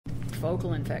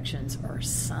focal infections are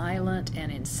silent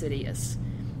and insidious.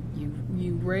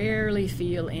 You rarely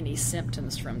feel any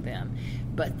symptoms from them,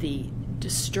 but the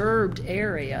disturbed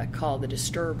area, called the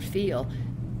disturbed field,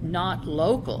 not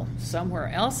local, somewhere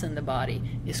else in the body,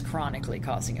 is chronically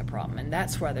causing a problem, and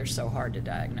that's why they're so hard to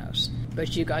diagnose.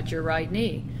 But you got your right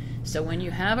knee, so when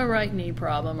you have a right knee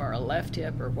problem or a left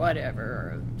hip or whatever,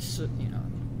 or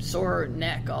sore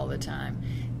neck all the time,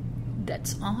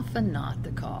 that's often not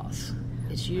the cause.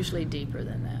 It's usually deeper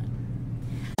than that.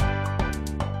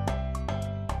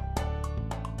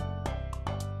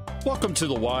 Welcome to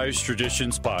the Wise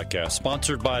Traditions Podcast,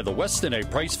 sponsored by the Weston A.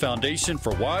 Price Foundation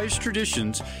for Wise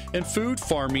Traditions in Food,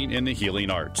 Farming, and the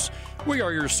Healing Arts. We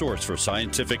are your source for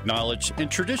scientific knowledge and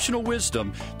traditional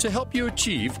wisdom to help you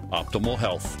achieve optimal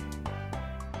health.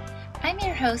 I'm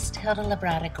your host, Hilda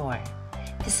Labrada Gore.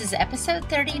 This is episode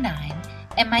 39,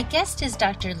 and my guest is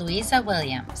Dr. Louisa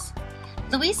Williams.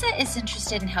 Louisa is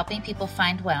interested in helping people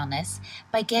find wellness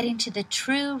by getting to the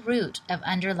true root of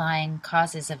underlying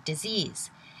causes of disease.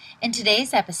 In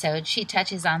today's episode, she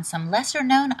touches on some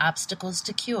lesser-known obstacles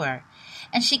to cure,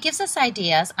 and she gives us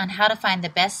ideas on how to find the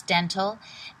best dental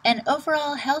and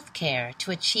overall health care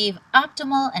to achieve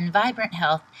optimal and vibrant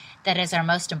health that is our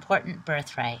most important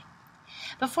birthright.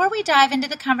 Before we dive into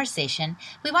the conversation,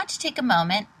 we want to take a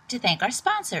moment to thank our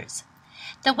sponsors.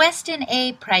 The Weston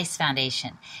A. Price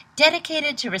Foundation,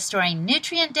 dedicated to restoring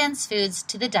nutrient-dense foods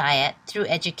to the diet through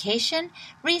education,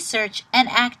 research, and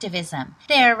activism.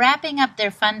 They are wrapping up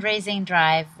their fundraising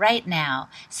drive right now,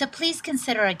 so please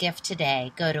consider a gift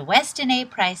today. Go to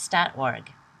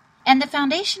westonaprice.org. And the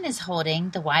foundation is holding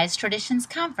the Wise Traditions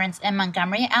Conference in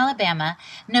Montgomery, Alabama,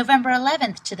 November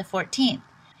 11th to the 14th.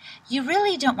 You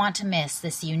really don't want to miss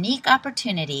this unique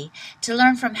opportunity to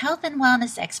learn from health and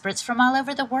wellness experts from all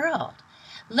over the world.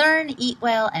 Learn, eat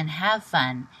well, and have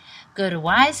fun. Go to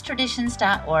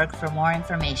wisetraditions.org for more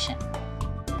information.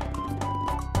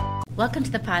 Welcome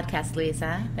to the podcast,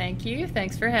 Louisa. Thank you.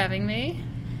 Thanks for having me.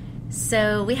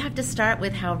 So we have to start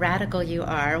with how radical you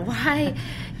are. Why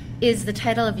is the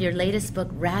title of your latest book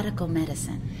Radical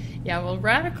Medicine? Yeah, well,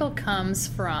 radical comes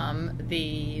from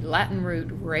the Latin root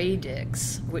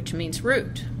radix, which means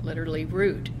root, literally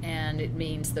root, and it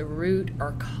means the root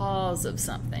or cause of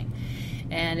something.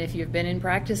 And if you've been in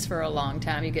practice for a long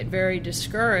time, you get very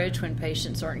discouraged when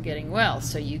patients aren't getting well.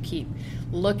 So you keep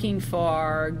looking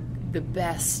for the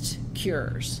best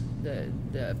cures,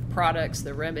 the products,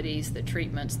 the remedies, the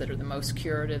treatments that are the most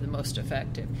curative, the most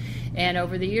effective. And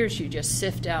over the years, you just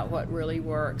sift out what really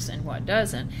works and what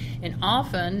doesn't. And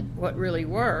often what really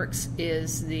works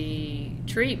is the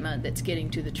treatment that's getting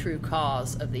to the true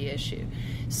cause of the issue.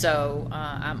 So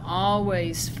I'm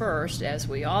always first, as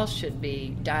we all should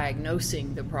be,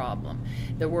 diagnosing the problem.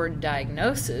 The word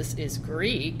diagnosis is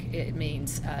Greek. It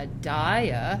means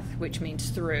dia, which means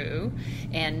through,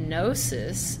 and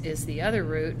gnosis is the other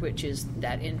root, which is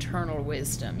that internal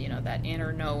wisdom, that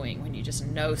inner knowing, when you just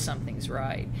know something's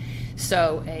right.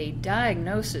 So a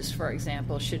diagnosis, for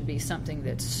example, should be something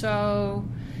that's so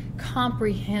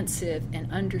comprehensive and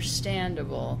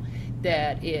understandable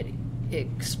that it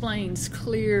explains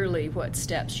clearly what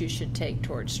steps you should take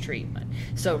towards treatment.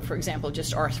 So, for example,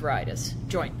 just arthritis,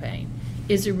 joint pain,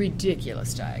 is a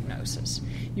ridiculous diagnosis.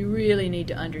 You really need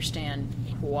to understand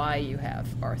why you have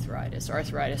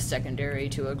arthritis secondary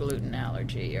to a gluten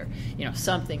allergy, or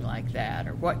something like that,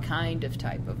 or what kind of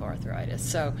type of arthritis.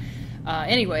 So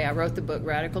anyway, I wrote the book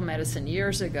Radical Medicine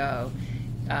years ago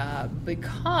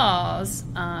because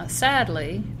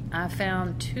sadly I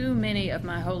found too many of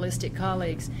my holistic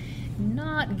colleagues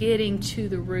not getting to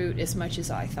the root as much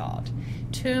as I thought.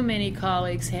 Too many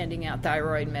colleagues handing out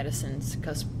thyroid medicines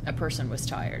because a person was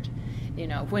tired,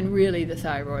 when really the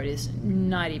thyroid is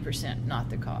 90% not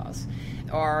the cause.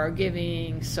 Or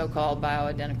giving so-called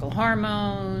bioidentical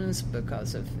hormones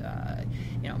because of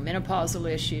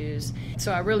menopausal issues.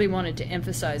 So I really wanted to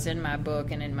emphasize in my book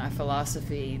and in my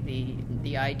philosophy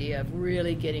the idea of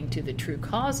really getting to the true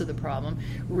cause of the problem,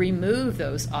 remove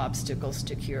those obstacles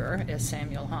to cure, as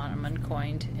Samuel Hahnemann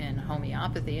coined in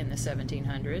homeopathy in the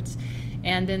 1700s,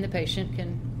 and then the patient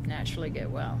can naturally get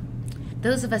well.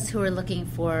 Those of us who are looking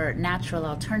for natural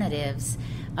alternatives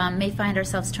may find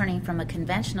ourselves turning from a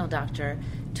conventional doctor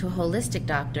to a holistic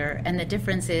doctor, and the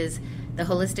difference is the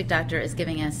holistic doctor is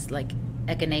giving us like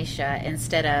echinacea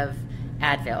instead of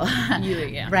Advil.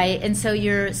 Yeah. Right? And so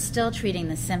you're still treating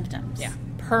the symptoms. Yeah.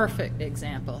 Perfect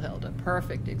example, Hilda,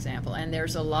 perfect example. And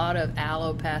there's a lot of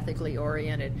allopathically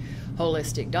oriented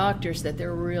holistic doctors that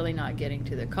they're really not getting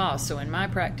to the cause. So in my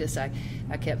practice, I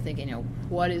kept thinking,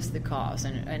 what is the cause?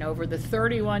 And over the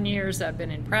 31 years I've been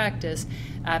in practice,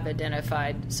 I've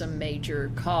identified some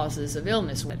major causes of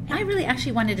illness. I really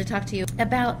actually wanted to talk to you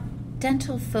about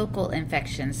dental focal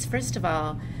infections. First of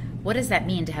all, what does that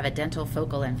mean to have a dental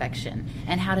focal infection,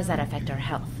 and how does that affect our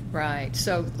health? Right.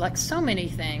 So like so many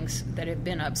things that have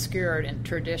been obscured in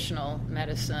traditional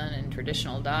medicine and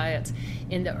traditional diets,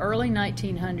 in the early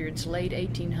 1900s, late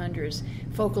 1800s,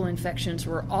 focal infections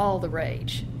were all the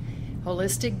rage.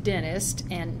 Holistic dentists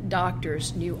and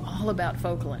doctors knew all about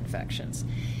focal infections.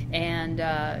 And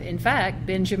in fact,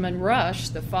 Benjamin Rush,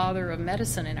 the father of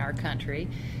medicine in our country,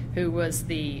 who was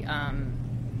the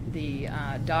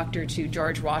doctor to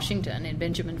George Washington and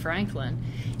Benjamin Franklin,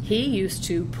 he used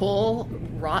to pull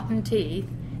rotten teeth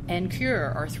and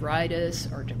cure arthritis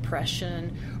or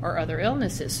depression or other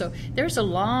illnesses. So there's a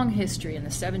long history in the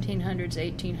 1700s,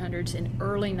 1800s, and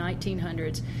early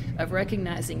 1900s of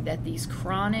recognizing that these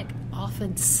chronic,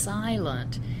 often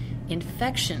silent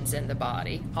infections in the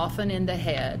body, often in the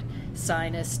head,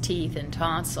 sinus, teeth, and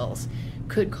tonsils,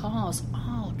 could cause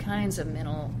all kinds of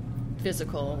mental,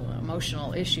 physical,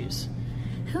 emotional issues.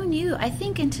 Who knew? I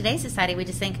think in today's society we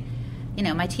just think,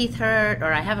 my teeth hurt,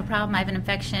 or I have a problem, I have an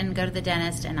infection, go to the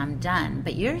dentist and I'm done.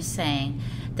 But you're saying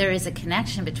there is a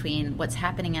connection between what's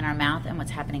happening in our mouth and what's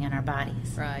happening in our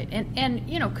bodies. Right.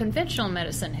 And conventional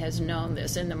medicine has known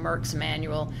this. In the Merck's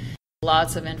manual,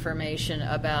 lots of information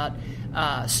about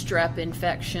strep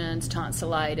infections,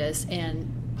 tonsillitis,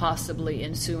 and possibly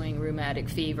ensuing rheumatic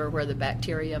fever, where the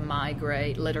bacteria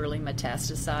migrate, literally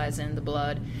metastasize in the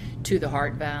blood to the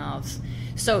heart valves.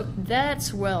 So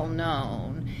that's well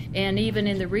known. And even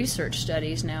in the research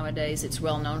studies nowadays, it's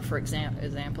well known, for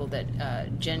example, that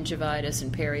gingivitis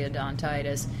and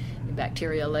periodontitis,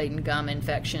 bacteria-laden gum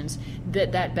infections,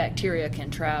 that bacteria can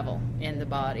travel in the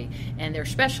body. And they're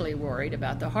especially worried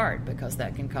about the heart because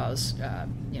that can cause,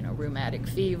 rheumatic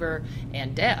fever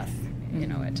and death.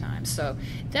 At times. So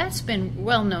that's been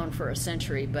well known for a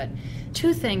century, but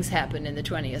two things happened in the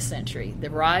 20th century. The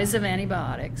rise of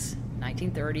antibiotics,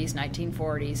 1930s,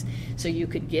 1940s. So you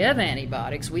could give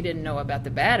antibiotics. We didn't know about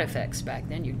the bad effects back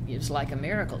then. It was like a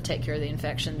miracle. Take care of the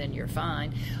infection, then you're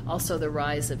fine. Also the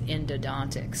rise of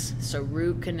endodontics. So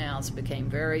root canals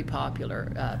became very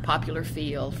popular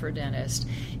field for dentists,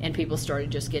 and people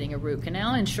started just getting a root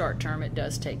canal. In short term, it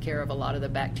does take care of a lot of the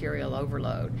bacterial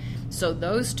overload. So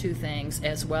those two things,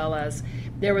 as well as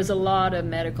there was a lot of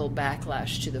medical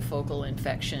backlash to the focal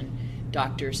infection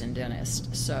doctors and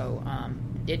dentists. So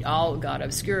it all got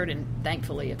obscured, and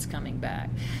thankfully it's coming back.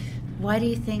 Why do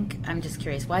you think, I'm just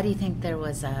curious, why do you think there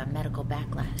was a medical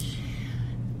backlash?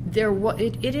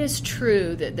 It is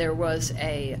true that there was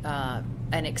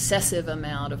an excessive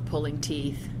amount of pulling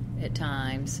teeth at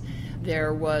times.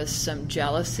 There was some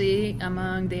jealousy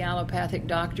among the allopathic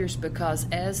doctors because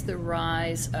as the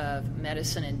rise of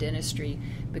medicine and dentistry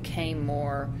became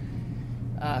more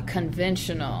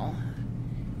conventional,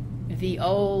 the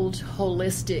old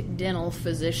holistic dental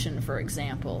physician, for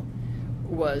example,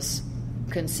 was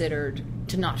considered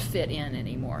to not fit in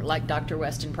anymore, like Dr.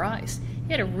 Weston Price.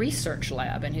 He had a research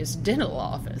lab in his dental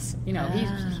office. He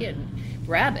had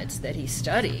rabbits that he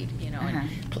studied, and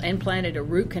implanted a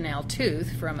root canal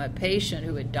tooth from a patient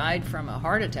who had died from a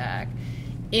heart attack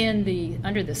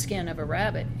under the skin of a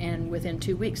rabbit, and within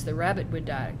 2 weeks the rabbit would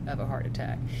die of a heart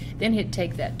attack. Then he'd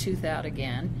take that tooth out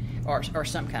again, or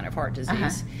some kind of heart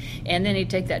disease, and then he'd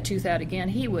take that tooth out again.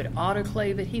 He would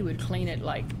autoclave it. He would clean it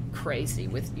like crazy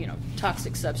with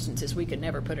toxic substances we could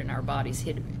never put in our bodies.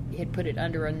 He'd put it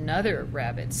under another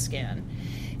rabbit's skin,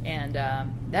 and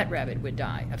that rabbit would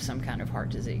die of some kind of heart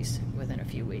disease within a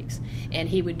few weeks. And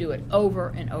he would do it over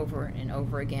and over and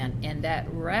over again, and that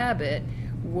rabbit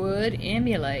would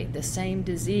emulate the same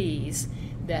disease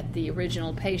that the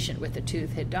original patient with the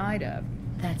tooth had died of.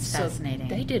 That's fascinating.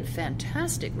 They did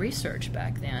fantastic research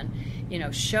back then,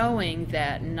 showing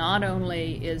that not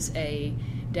only is a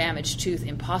damaged tooth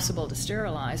impossible to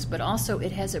sterilize, but also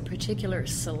it has a particular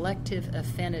selective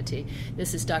affinity.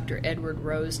 This is Dr. Edward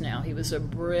Rose now. He was a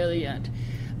brilliant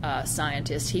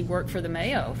scientist. He worked for the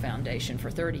Mayo Foundation for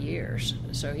 30 years,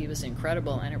 so he was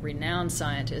incredible and a renowned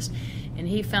scientist, and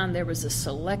he found there was a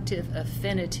selective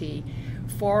affinity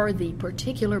for the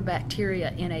particular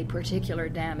bacteria in a particular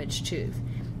damaged tooth.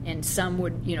 And some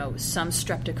would, some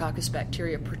streptococcus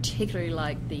bacteria particularly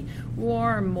like the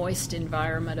warm, moist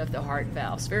environment of the heart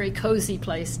valves, very cozy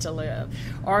place to live,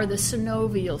 or the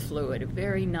synovial fluid, a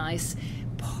very nice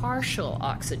partial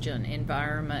oxygen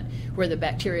environment where the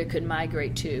bacteria could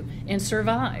migrate to and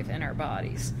survive in our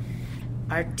bodies.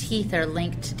 Our teeth are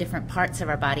linked to different parts of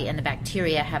our body, and the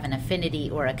bacteria have an affinity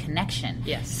or a connection.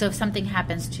 Yes. So if something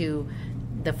happens to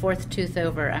the fourth tooth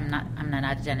over, I'm not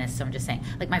a dentist, so I'm just saying,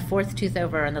 like my fourth tooth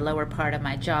over on the lower part of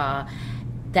my jaw,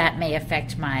 that may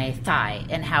affect my thigh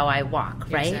and how I walk,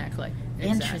 right? Exactly.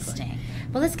 Interesting.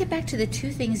 Well, let's get back to the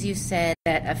two things you said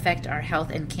that affect our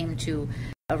health and came to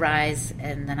arise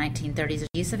in the 1930s,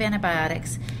 use of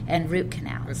antibiotics and root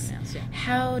canals. Root canals, yeah.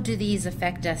 How do these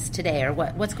affect us today, or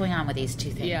what's going on with these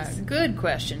two things? Yeah, good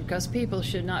question, because people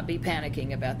should not be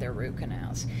panicking about their root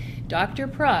canals. Dr.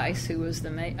 Price, who was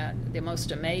the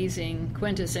most amazing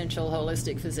quintessential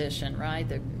holistic physician, right,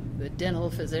 the dental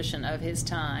physician of his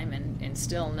time and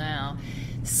still now,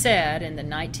 said in the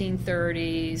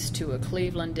 1930s to a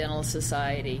Cleveland Dental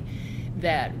Society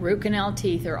that root canal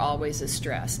teeth are always a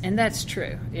stress. And that's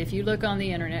true. If you look on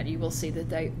the internet, you will see that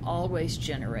they always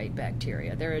generate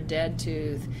bacteria. They're a dead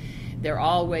tooth. They're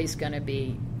always going to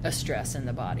be a stress in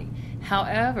the body.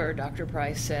 However, Dr.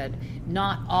 Price said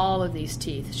not all of these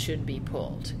teeth should be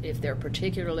pulled if they're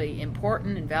particularly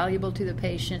important and valuable to the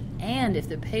patient, and if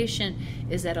the patient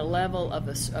is at a level of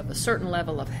a certain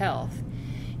level of health,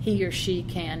 he or she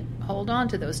can hold on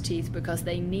to those teeth because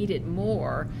they need it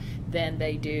more than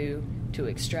they do to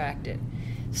extract it.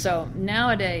 So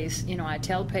nowadays, I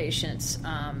tell patients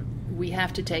we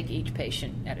have to take each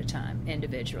patient at a time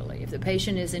individually. If the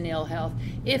patient is in ill health,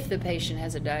 if the patient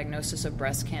has a diagnosis of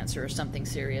breast cancer or something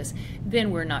serious,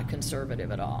 then we're not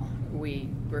conservative at all. We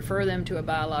refer them to a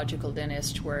biological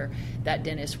dentist where that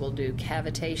dentist will do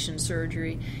cavitation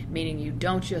surgery, meaning you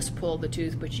don't just pull the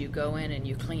tooth, but you go in and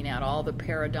you clean out all the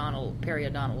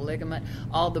periodontal ligament,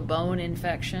 all the bone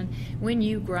infection. When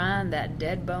you grind that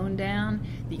dead bone down,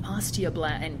 the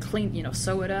osteoblast, and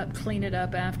sew it up, clean it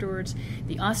up afterwards,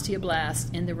 the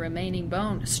osteoblasts in the remaining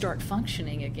bone start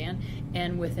functioning again,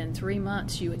 and within 3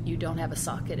 months you don't have a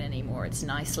socket anymore. It's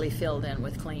nicely filled in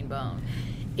with clean bone.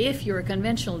 If you're a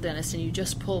conventional dentist and you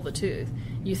just pull the tooth,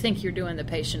 you think you're doing the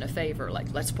patient a favor,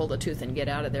 like let's pull the tooth and get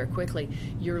out of there quickly.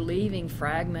 You're leaving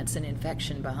fragments and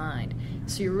infection behind.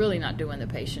 So you're really not doing the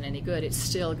patient any good. It's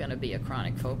still going to be a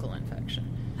chronic focal infection.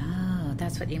 Oh,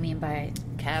 that's what you mean by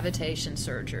cavitation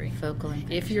surgery. Focal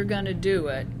infection. If you're going to do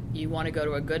it, you want to go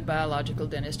to a good biological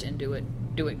dentist and do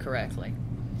it correctly.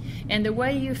 And the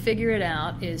way you figure it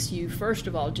out is you first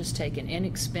of all just take an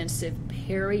inexpensive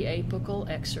periapical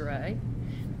X-ray,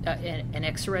 an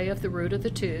X-ray of the root of the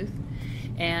tooth,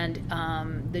 and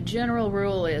the general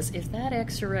rule is if that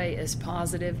X-ray is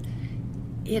positive,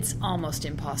 it's almost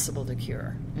impossible to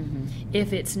cure. Mm-hmm.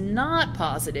 If it's not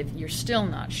positive, you're still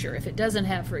not sure. If it doesn't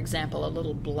have, for example, a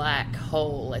little black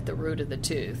hole at the root of the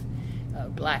tooth,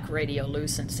 black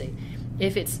radiolucency,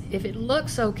 if it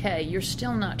looks okay, you're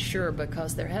still not sure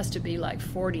because there has to be like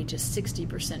 40 to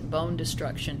 60% bone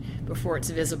destruction before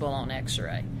it's visible on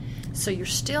X-ray. So you're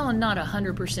still not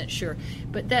 100% sure,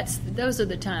 but those are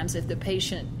the times if the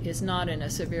patient is not in a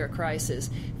severe crisis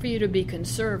for you to be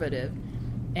conservative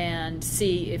and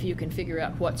see if you can figure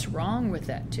out what's wrong with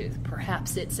that tooth.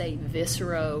 Perhaps it's a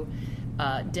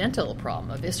dental problem,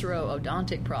 a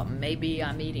viscero-odontic problem. Maybe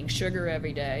I'm eating sugar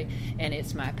every day and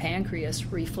it's my pancreas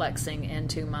reflexing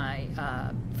into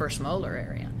my first molar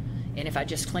area. And if I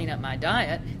just clean up my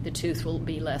diet, the tooth will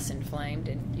be less inflamed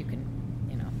and you can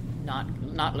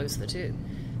not lose the tooth.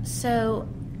 So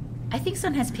I think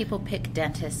sometimes people pick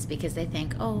dentists because they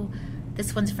think, oh,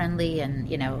 this one's friendly and,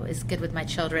 is good with my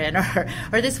children,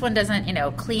 or this one doesn't,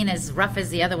 clean as rough as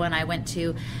the other one I went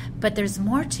to. But there's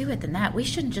more to it than that. We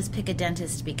shouldn't just pick a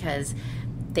dentist because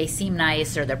they seem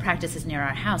nice or their practice is near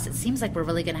our house. It seems like we're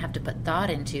really going to have to put thought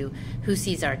into who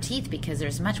sees our teeth because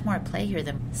there's much more at play here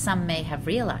than some may have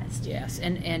realized. Yes,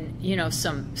 and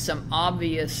some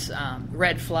obvious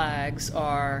red flags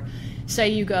are, say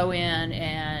you go in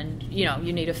and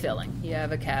you need a filling. You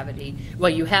have a cavity.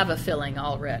 Well, you have a filling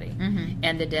already, mm-hmm.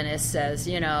 and the dentist says,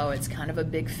 it's kind of a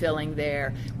big filling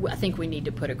there. I think we need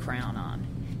to put a crown on.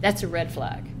 That's a red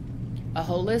flag. A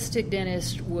holistic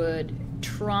dentist would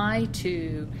try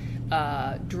to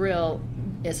drill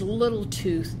as little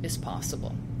tooth as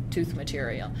possible, tooth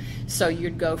material. So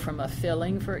you'd go from a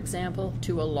filling, for example,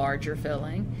 to a larger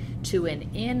filling, to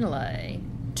an inlay,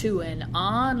 to an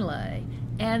onlay,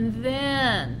 and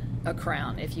then a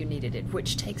crown if you needed it,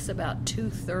 which takes about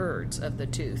 2/3 of the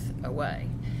tooth away.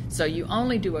 So you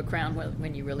only do a crown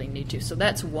when you really need to. So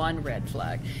that's one red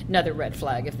flag. Another red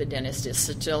flag if the dentist is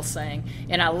still saying,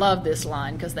 and I love this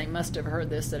line because they must have heard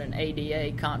this at an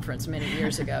ADA conference many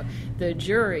years ago, the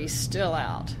jury's still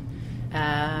out.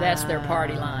 That's their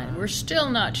party line. We're still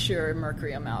not sure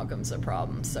mercury amalgam's a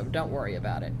problem, so don't worry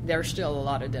about it. There's still a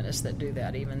lot of dentists that do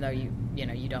that, even though you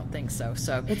don't think so.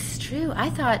 So it's true. I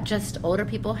thought just older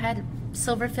people had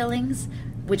silver fillings,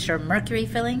 which are mercury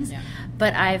fillings. Yeah.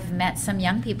 But I've met some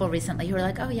young people recently who are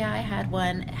like, oh yeah, I had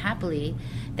one happily.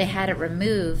 They had it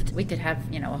removed. We could have,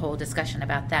 a whole discussion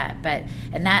about that.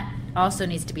 And that also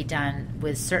needs to be done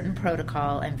with certain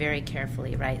protocol and very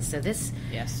carefully, right? So this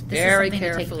very is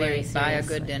carefully very by a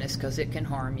good dentist, because it can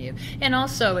harm you. And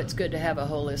also it's good to have a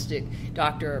holistic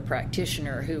doctor or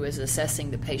practitioner who is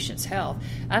assessing the patient's health.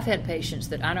 I've had patients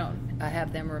that I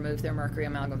have them remove their mercury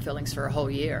amalgam fillings for a whole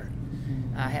year.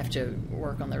 I have to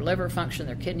work on their liver function,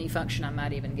 their kidney function. I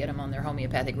might even get them on their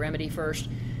homeopathic remedy first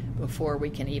before we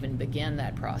can even begin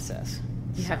that process.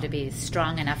 You have to be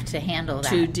strong enough to handle that.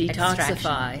 To detoxify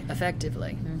extraction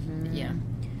effectively. Mm-hmm. Yeah.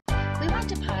 We want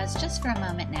to pause just for a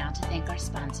moment now to thank our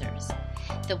sponsors.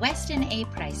 The Weston A.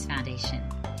 Price Foundation.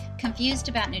 Confused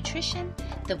about nutrition?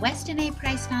 The Weston A.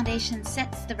 Price Foundation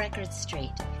sets the record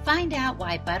straight. Find out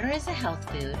why butter is a health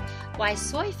food, why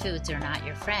soy foods are not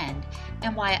your friend,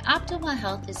 and why optimal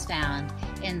health is found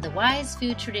in the wise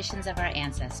food traditions of our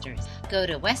ancestors. Go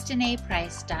to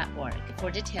westonaprice.org for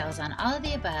details on all of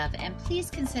the above, and please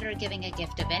consider giving a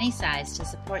gift of any size to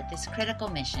support this critical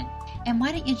mission. And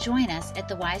why don't you join us at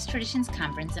the Wise Traditions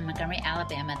Conference in Montgomery,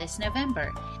 Alabama this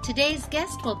November? Today's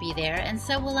guest will be there, and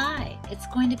so will I. It's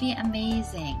going to be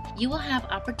amazing. You will have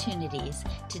opportunities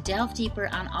to delve deeper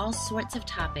on all sorts of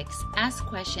topics, ask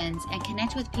questions, and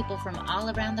connect with people from all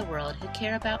around the world who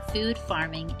care about food,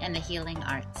 farming, and the healing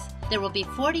arts. There will be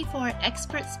 44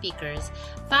 expert speakers,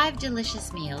 5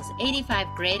 delicious meals, 85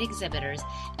 great exhibitors,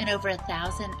 and over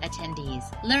 1,000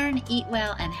 attendees. Learn, eat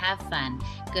well, and have fun.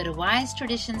 Go to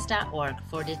wisetraditions.org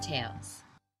for details.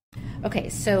 Okay,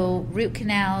 so root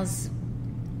canals,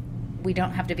 we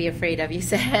don't have to be afraid of, you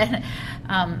said.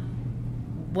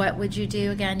 What would you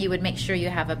do again? You would make sure you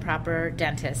have a proper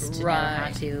dentist to know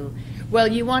how to... Well,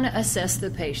 you want to assess the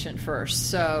patient first.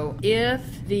 So if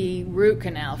the root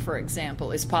canal, for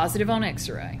example, is positive on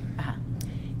x-ray,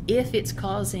 if it's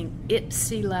causing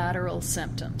ipsilateral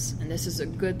symptoms, and this is a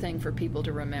good thing for people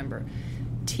to remember,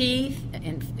 teeth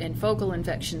and focal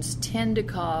infections tend to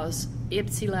cause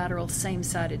ipsilateral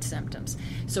same-sided symptoms.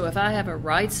 So if I have a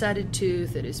right-sided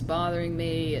tooth that is bothering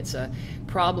me, it's a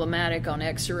problematic on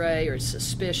x-ray or it's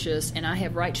suspicious, and I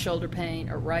have right shoulder pain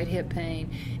or right hip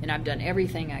pain, and I've done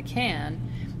everything I can,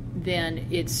 then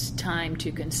it's time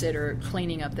to consider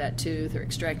cleaning up that tooth or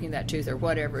extracting that tooth or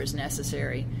whatever is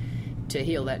necessary to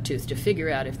heal that tooth, to figure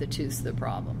out if the tooth's the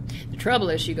problem. The trouble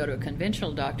is you go to a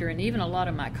conventional doctor, and even a lot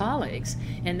of my colleagues,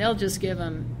 and they'll just give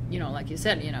them, like you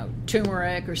said,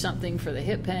 turmeric or something for the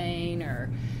hip pain, or,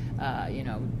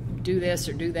 do this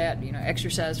or do that,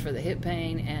 exercise for the hip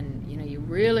pain, and, you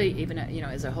really, even,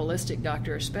 as a holistic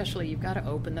doctor especially, you've got to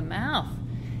open the mouth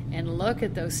and look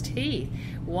at those teeth.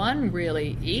 One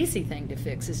really easy thing to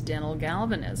fix is dental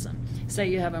galvanism. Say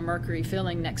you have a mercury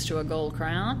filling next to a gold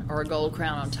crown, or a gold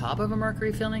crown on top of a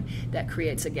mercury filling, that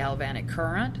creates a galvanic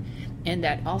current, and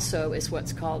that also is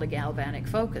what's called a galvanic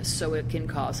focus. So it can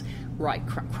cause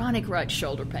chronic right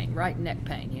shoulder pain, right neck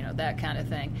pain, that kind of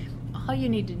thing. All you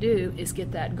need to do is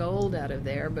get that gold out of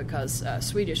there, because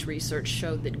Swedish research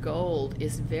showed that gold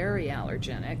is very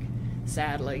allergenic,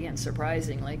 sadly and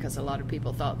surprisingly, because a lot of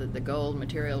people thought that the gold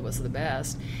material was the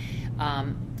best.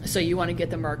 So you want to get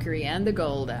the mercury and the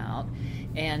gold out,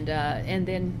 and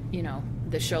then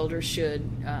the shoulder should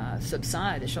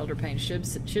subside. The shoulder pain should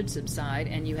subside,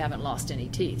 and you haven't lost any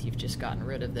teeth. You've just gotten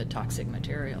rid of the toxic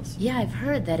materials. Yeah, I've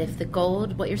heard that if the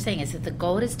gold, what you're saying is if the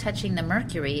gold is touching the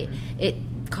mercury, it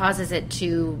causes it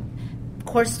to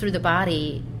course through the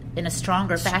body in a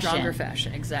stronger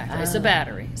fashion. Exactly. It's a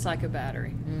battery. It's like a battery.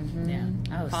 Mm-hmm.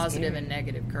 Yeah. Positive scary. And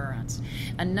negative currents.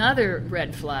 Another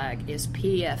red flag is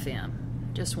PFM.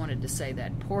 Just wanted to say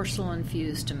that. Porcelain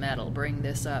fused to metal. Bring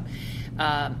this up.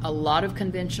 A lot of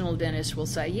conventional dentists will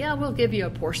say, yeah, we'll give you a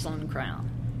porcelain crown.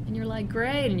 And you're like,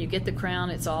 great. And you get the crown.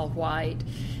 It's all white.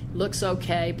 Looks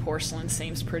okay. Porcelain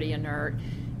seems pretty inert.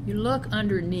 You look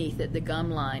underneath at the gum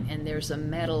line, and there's a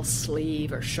metal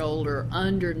sleeve or shoulder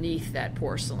underneath that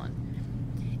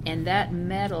porcelain. And that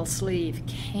metal sleeve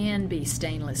can be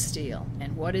stainless steel.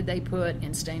 And what did they put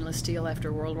in stainless steel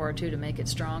after World War II to make it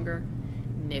stronger?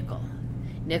 Nickel.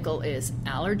 Nickel is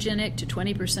allergenic to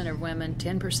 20% of women,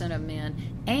 10% of men,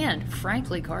 and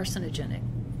frankly carcinogenic.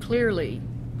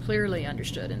 Clearly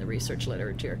understood in the research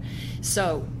literature.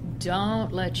 So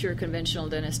don't let your conventional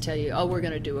dentist tell you, oh, we're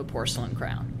going to do a porcelain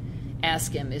crown.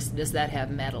 Ask him, does that have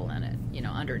metal in it,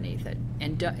 underneath it?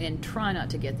 And try not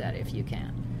to get that if you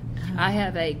can. I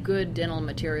have a good dental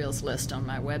materials list on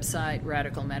my website,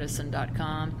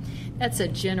 radicalmedicine.com. That's a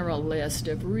general list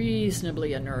of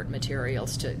reasonably inert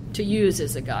materials to use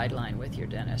as a guideline with your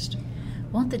dentist.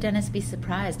 Won't the dentist be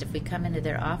surprised if we come into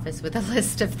their office with a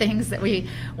list of things that we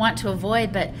want to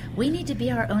avoid? But we need to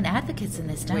be our own advocates in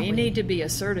this, don't we? We need to be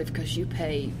assertive, because you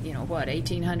pay,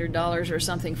 $1,800 or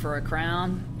something for a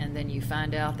crown, and then you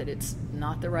find out that it's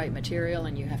not the right material,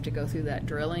 and you have to go through that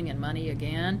drilling and money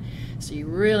again. So you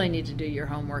really need to do your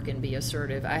homework and be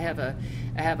assertive. I have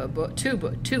a book, two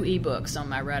ebooks on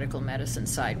my Radical Medicine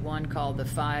site. One called the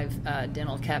 5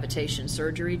 Dental Cavitation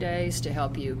Surgery Days to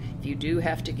help you if you do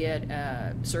have to get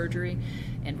surgery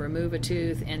and remove a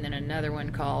tooth, and then another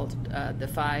one called the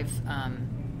 5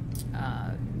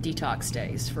 detox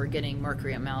days for getting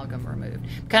mercury amalgam removed.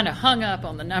 Kind of hung up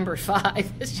on the number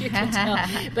 5, as you can tell,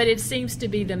 but it seems to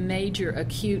be the major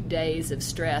acute days of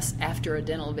stress after a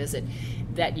dental visit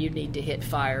that you need to hit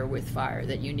fire with fire,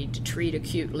 that you need to treat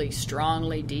acutely,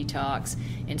 strongly detox,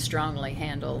 and strongly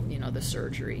handle, the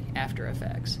surgery after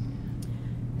effects.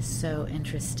 So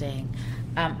interesting.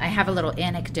 I have a little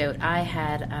anecdote. I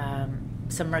had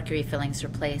some mercury fillings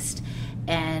replaced,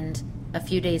 and a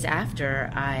few days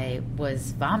after I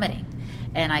was vomiting,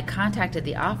 and I contacted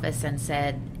the office and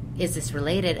said, is this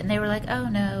related? And they were like, oh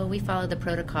no, we followed the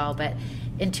protocol. But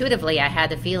intuitively I had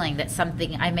the feeling that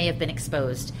I may have been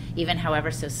exposed, even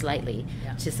however so slightly,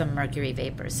 to some mercury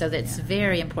vapors. So that's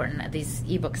very important. These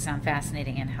ebooks sound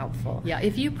fascinating and helpful. Yeah,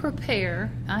 if you prepare,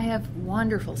 I have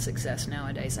wonderful success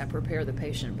nowadays. I prepare the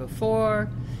patient before,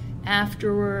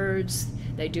 afterwards.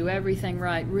 They do everything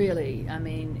right, really. I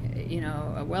mean,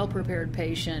 a well-prepared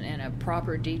patient and a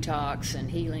proper detox and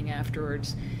healing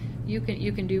afterwards, you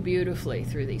can do beautifully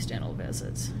through these dental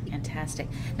visits. Fantastic.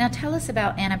 Now tell us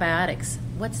about antibiotics.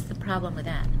 What's the problem with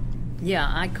that? Yeah,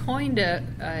 I coined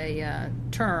a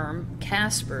term,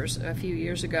 Caspers, a few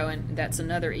years ago, and that's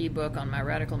another ebook on my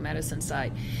Radical Medicine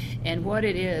site. And what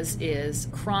it is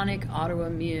chronic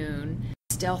autoimmune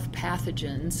stealth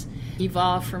pathogens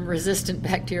evolved from resistant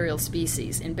bacterial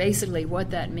species. And basically what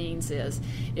that means is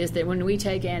that when we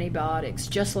take antibiotics,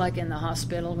 just like in the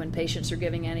hospital when patients are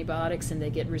giving antibiotics and they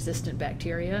get resistant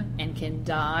bacteria and can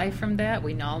die from that,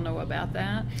 we all know about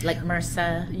that. Like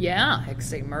MRSA. Yeah,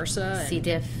 MRSA. C.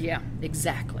 diff. Yeah,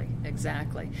 exactly.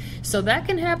 So that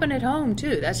can happen at home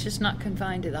too. That's just not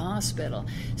confined to the hospital.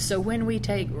 So when we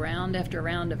take round after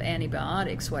round of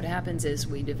antibiotics, what happens is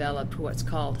we develop what's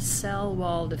called cell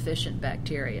wall deficient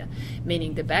bacteria,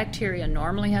 meaning the bacteria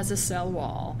normally has a cell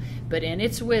wall, but in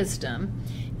its wisdom,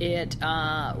 it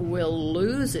will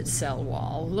lose its cell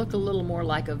wall, look a little more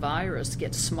like a virus,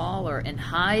 get smaller, and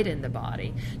hide in the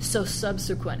body. So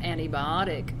subsequent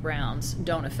antibiotic rounds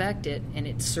don't affect it, and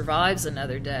it survives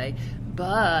another day.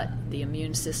 But the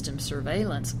immune system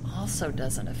surveillance also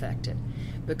doesn't affect it,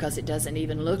 because it doesn't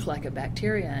even look like a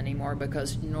bacteria anymore,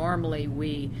 because normally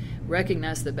we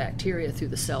recognize the bacteria through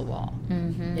the cell wall.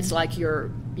 Mm-hmm. It's like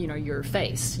your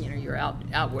face, your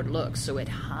outward look, so it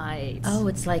hides. Oh,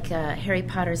 it's like Harry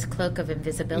Potter's cloak of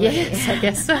invisibility. Yes, I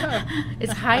guess so.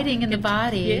 It's hiding in the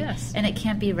body, yes, and it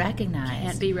can't be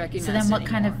recognized. So then what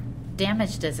kind of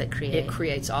damage does it create? It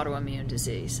creates autoimmune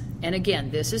disease. And again,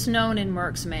 this is known in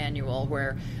Merck's manual,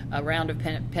 where a round of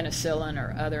penicillin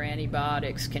or other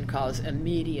antibiotics can cause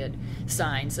immediate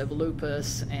signs of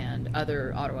lupus and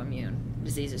other autoimmune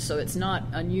diseases. So it's not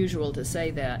unusual to say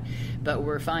that, but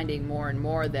we're finding more and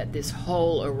more that this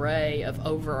whole array of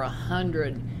over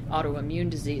 100 autoimmune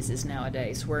diseases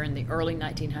nowadays, where in the early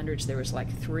 1900s there was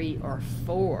like 3 or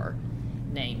 4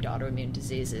 named autoimmune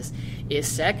diseases, is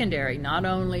secondary not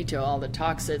only to all the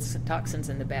toxins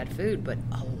in the bad food, but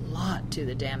a lot to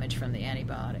the damage from the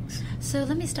antibiotics. So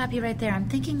let me stop you right there. I'm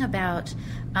thinking about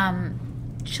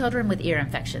children with ear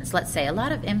infections. Let's say a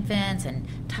lot of infants and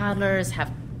toddlers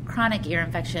have chronic ear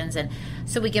infections, and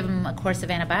so we give them a course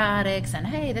of antibiotics, and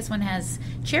hey, this one has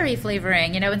cherry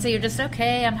flavoring, and so you're just,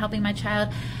 okay, I'm helping my child.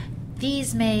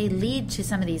 These may lead to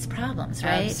some of these problems,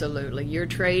 right? Absolutely. You're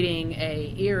trading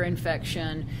a ear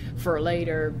infection for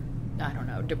later,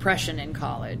 depression in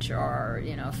college, or,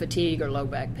 fatigue or low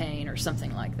back pain or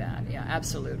something like that. Yeah,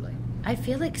 absolutely. I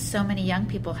feel like so many young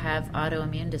people have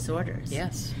autoimmune disorders.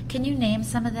 Yes. Can you name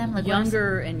some of them? Like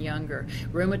younger and younger.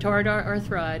 Rheumatoid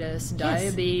arthritis,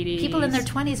 diabetes. People in their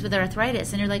 20s with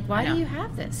arthritis, and you're like, why do you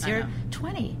have this? You're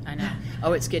 20. I know.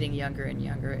 Oh, it's getting younger and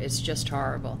younger. It's just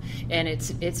horrible. And it's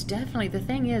definitely, the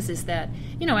thing is that,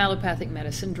 allopathic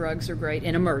medicine, drugs are great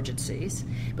in emergencies,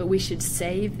 but we should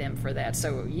save them for that.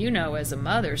 So, as a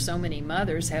mother, so many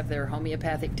mothers have their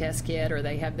homeopathic test kit, or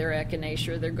they have their echinacea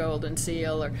or their golden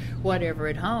seal or whatever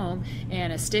at home,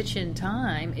 and a stitch in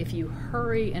time. If you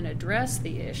hurry and address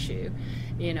the issue,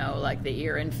 like the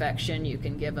ear infection, you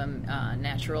can give them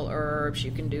natural herbs,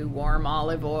 you can do warm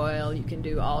olive oil, you can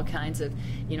do all kinds of,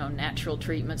 natural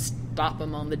treatments, stop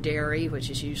them on the dairy, which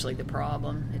is usually the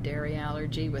problem, the dairy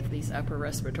allergy with these upper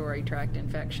respiratory tract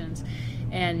infections.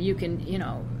 And you can,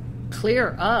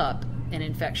 clear up an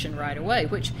infection right away,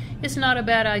 which is not a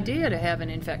bad idea to have an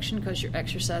infection because you're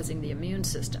exercising the immune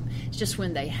system. It's just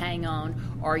when they hang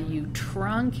on or you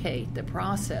truncate the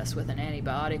process with an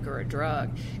antibiotic or a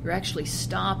drug, you're actually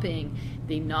stopping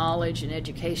the knowledge and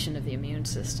education of the immune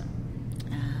system.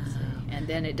 And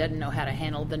then it doesn't know how to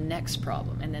handle the next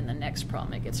problem. And then the next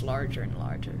problem, it gets larger and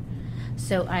larger.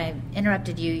 So I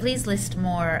interrupted you. Please list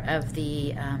more of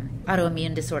the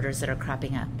autoimmune disorders that are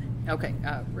cropping up. Okay,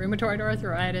 rheumatoid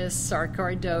arthritis,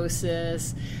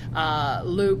 sarcoidosis,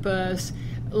 lupus,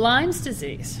 Lyme's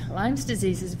disease. Lyme's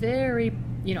disease is very,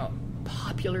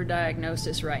 popular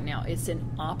diagnosis right now. It's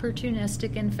an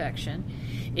opportunistic infection.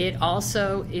 It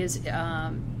also is,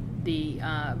 the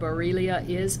Borrelia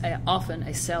is often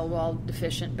a cell wall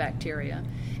deficient bacteria,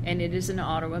 and it is an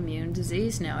autoimmune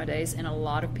disease nowadays, and a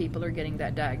lot of people are getting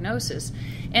that diagnosis,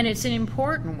 and it's an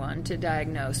important one to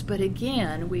diagnose. But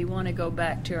again, we want to go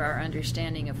back to our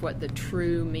understanding of what the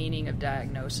true meaning of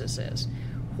diagnosis is.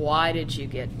 Why did you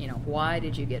get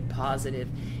positive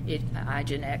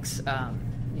IgNX,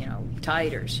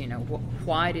 titers?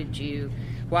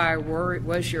 Why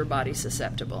was your body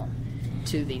susceptible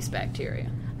to these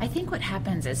bacteria? I think what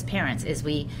happens as parents is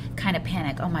we kind of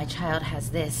panic. Oh, my child has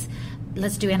this.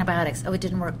 Let's do antibiotics. Oh, it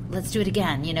didn't work. Let's do it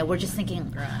again. We're just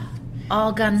thinking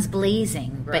all guns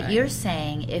blazing. Right. But you're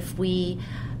saying if we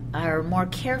are more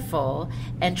careful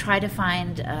and try to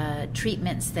find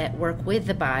treatments that work with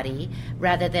the body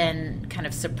rather than kind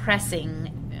of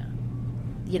suppressing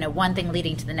one thing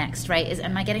leading to the next, right?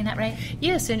 Am I getting that right?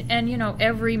 Yes, and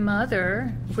every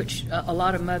mother, which a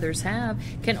lot of mothers have,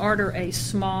 can order a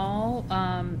small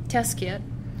test kit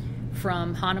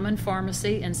from Hahnemann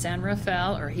Pharmacy in San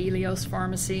Rafael or Helios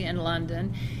Pharmacy in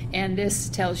London, and this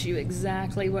tells you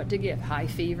exactly what to give. High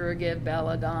fever, give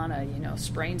belladonna.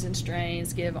 Sprains and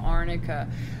strains, give arnica.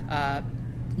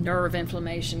 Nerve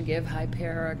inflammation, give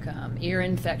hypericum. Ear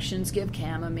infections, give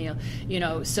chamomile.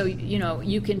 So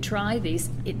you can try these.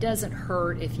 It doesn't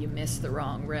hurt if you miss the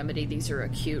wrong remedy. These are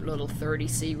acute little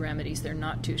 30C remedies. They're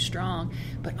not too strong,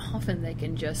 but often they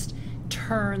can just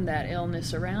turn that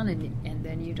illness around, and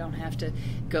then you don't have to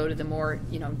go to the more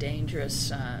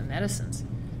dangerous medicines.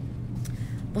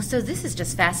 Well, so this is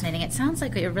just fascinating. It sounds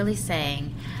like what you're really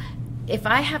saying, if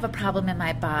I have a problem in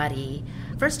my body,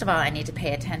 first of all, I need to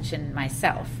pay attention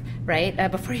myself, right,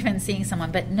 before even seeing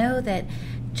someone. But know that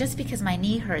just because my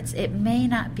knee hurts, it may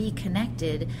not be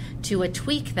connected to a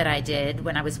tweak that I did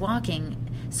when I was walking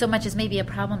so much as maybe a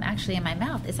problem actually in my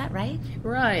mouth. Is that right?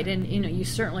 Right. And, you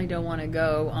certainly don't want to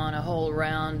go on a whole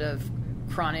round of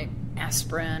chronic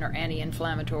aspirin or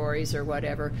anti-inflammatories or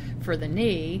whatever for the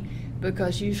knee,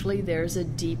 because usually there's a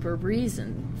deeper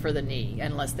reason for the knee,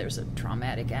 unless there's a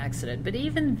traumatic accident. But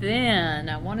even then,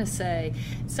 I want to say,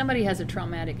 somebody has a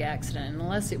traumatic accident,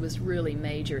 unless it was really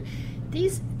major,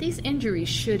 these injuries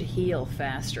should heal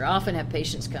faster. I often have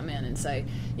patients come in and say,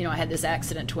 I had this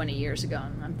accident 20 years ago,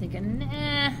 and I'm thinking,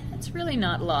 that's really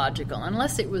not logical,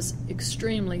 unless it was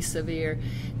extremely severe.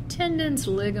 Tendons,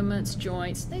 ligaments,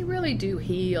 joints, they really do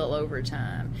heal over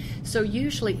time. So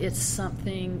usually it's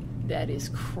something that is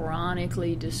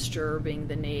chronically disturbing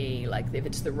the knee. Like if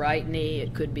it's the right knee,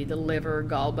 it could be the liver,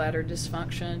 gallbladder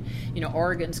dysfunction.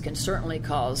 Organs can certainly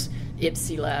cause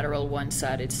ipsilateral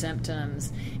one-sided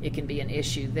symptoms. It can be an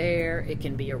issue there. It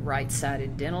can be a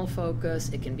right-sided dental focus.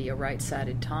 It can be a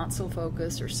right-sided tonsil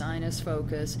focus or sinus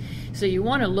focus. So you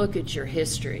want to look at your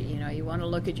history. You want to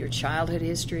look at your childhood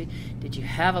history. Did you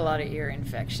have a lot of ear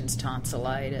infections,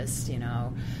 tonsillitis,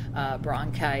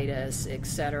 bronchitis,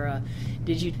 etc.?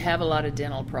 Did you have a lot of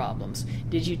dental problems?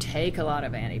 Did you take a lot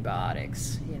of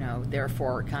antibiotics?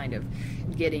 Therefore kind of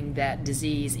getting that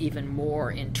disease even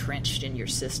more entrenched in your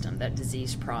system, that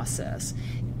disease process.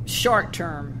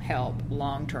 Short-term help,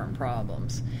 long-term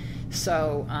problems.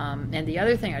 So, and the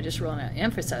other thing I just want to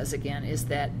emphasize again is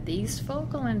that these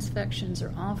focal infections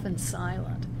are often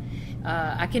silent.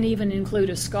 I can even include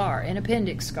a scar, an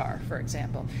appendix scar, for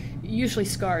example. Usually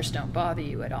scars don't bother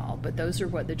you at all, but those are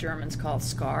what the Germans call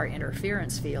scar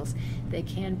interference fields. They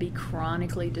can be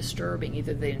chronically disturbing,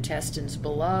 either the intestines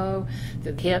below,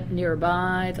 the hip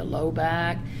nearby, the low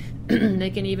back.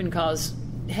 They can even cause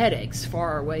headaches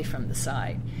far away from the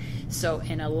site. So,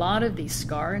 and a lot of these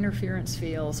scar interference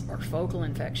fields or focal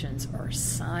infections are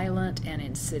silent and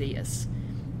insidious.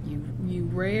 You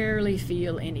rarely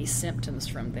feel any symptoms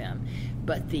from them,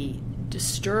 but the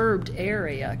disturbed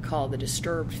area, called the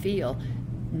disturbed field,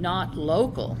 not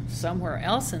local, somewhere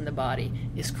else in the body,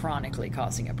 is chronically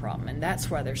causing a problem, and that's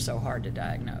why they're so hard to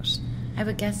diagnose. I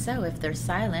would guess so, if they're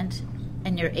silent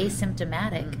and you're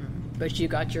asymptomatic. Mm-hmm. But you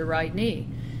got your right knee.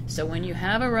 So when you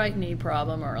have a right knee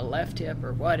problem or a left hip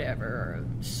or whatever, or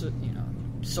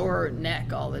sore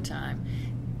neck all the time,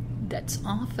 that's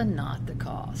often not the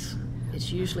cause.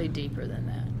 It's usually deeper than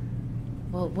that.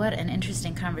 Well, what an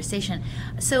interesting conversation.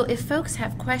 So if folks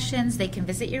have questions, they can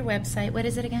visit your website. What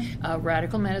is it again?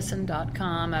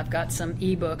 Radicalmedicine.com. I've got some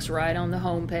ebooks right on the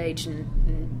homepage,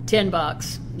 and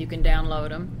 $10. You can download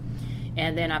them.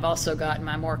 And then I've also got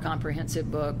my more comprehensive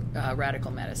book,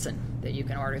 Radical Medicine, that you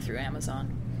can order through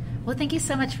Amazon. Well, thank you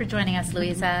so much for joining us,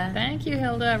 Louisa. Thank you,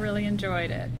 Hilda. I really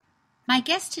enjoyed it. My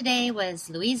guest today was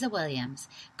Louisa Williams.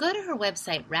 Go to her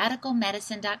website,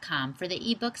 radicalmedicine.com, for the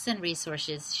ebooks and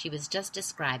resources she was just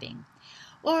describing.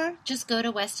 Or just go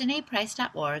to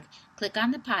westinaprice.org, click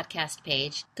on the podcast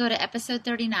page, go to episode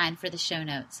 39 for the show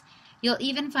notes. You'll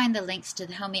even find the links to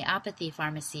the homeopathy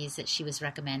pharmacies that she was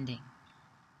recommending.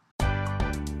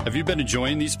 Have you been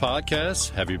enjoying these podcasts?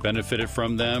 Have you benefited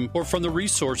from them or from the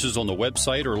resources on the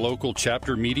website or local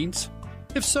chapter meetings?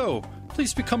 If so,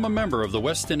 please become a member of the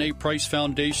Weston A. Price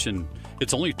Foundation.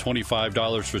 It's only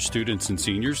 $25 for students and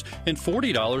seniors and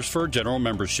 $40 for a general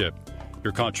membership.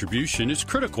 Your contribution is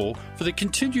critical for the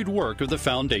continued work of the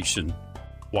foundation.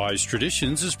 Wise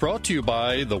Traditions is brought to you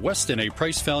by the Weston A.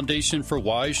 Price Foundation for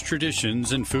Wise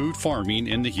Traditions in Food, Farming,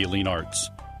 and the Healing Arts.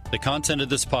 The content of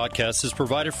this podcast is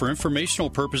provided for informational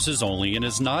purposes only and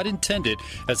is not intended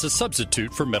as a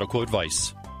substitute for medical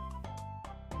advice.